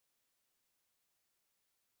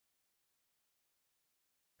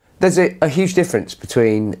There's a huge difference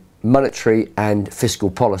between monetary and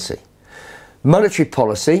fiscal policy. Monetary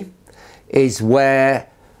policy is where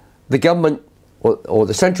the government or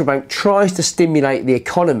the central bank tries to stimulate the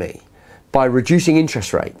economy by reducing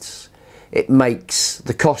interest rates. It makes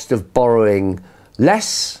the cost of borrowing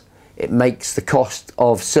less, it makes the cost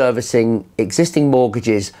of servicing existing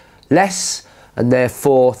mortgages less, and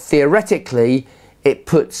therefore theoretically it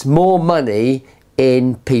puts more money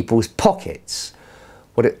in people's pockets.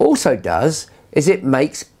 What it also does is it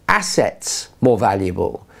makes assets more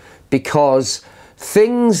valuable, because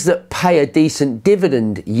things that pay a decent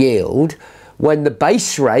dividend yield when the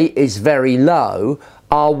base rate is very low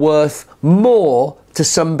are worth more to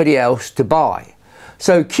somebody else to buy.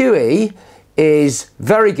 So QE is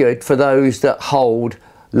very good for those that hold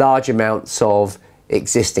large amounts of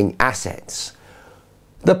existing assets.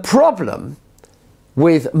 The problem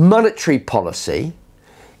with monetary policy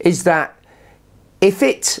is that if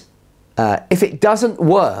it doesn't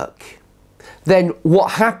work, then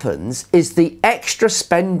what happens is the extra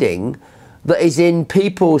spending that is in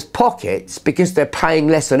people's pockets because they're paying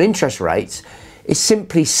less on interest rates is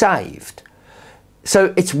simply saved.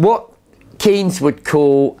 So it's what Keynes would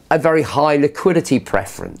call a very high liquidity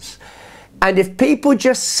preference. And if people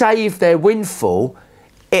just save their windfall,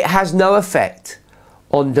 it has no effect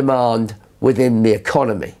on demand within the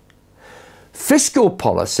economy. Fiscal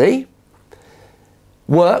policy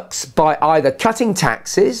works by either cutting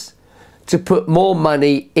taxes to put more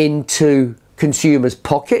money into consumers'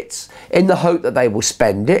 pockets in the hope that they will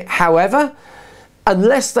spend it. However,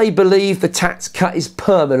 unless they believe the tax cut is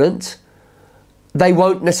permanent, they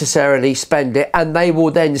won't necessarily spend it, and they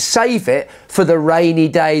will then save it for the rainy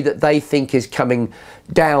day that they think is coming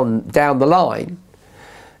down the line.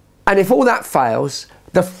 And if all that fails,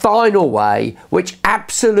 the final way, which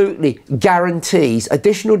absolutely guarantees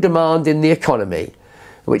additional demand in the economy,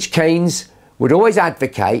 which Keynes would always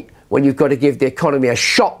advocate when you've got to give the economy a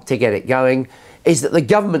shock to get it going, is that the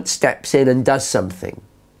government steps in and does something.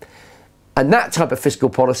 And that type of fiscal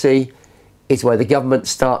policy is where the government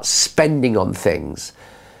starts spending on things.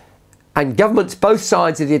 And governments both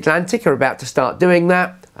sides of the Atlantic are about to start doing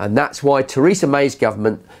that, and that's why Theresa May's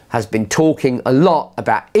government has been talking a lot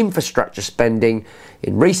about infrastructure spending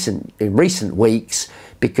in recent weeks,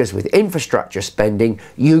 because with infrastructure spending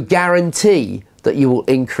you guarantee that you will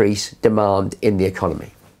increase demand in the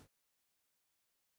economy.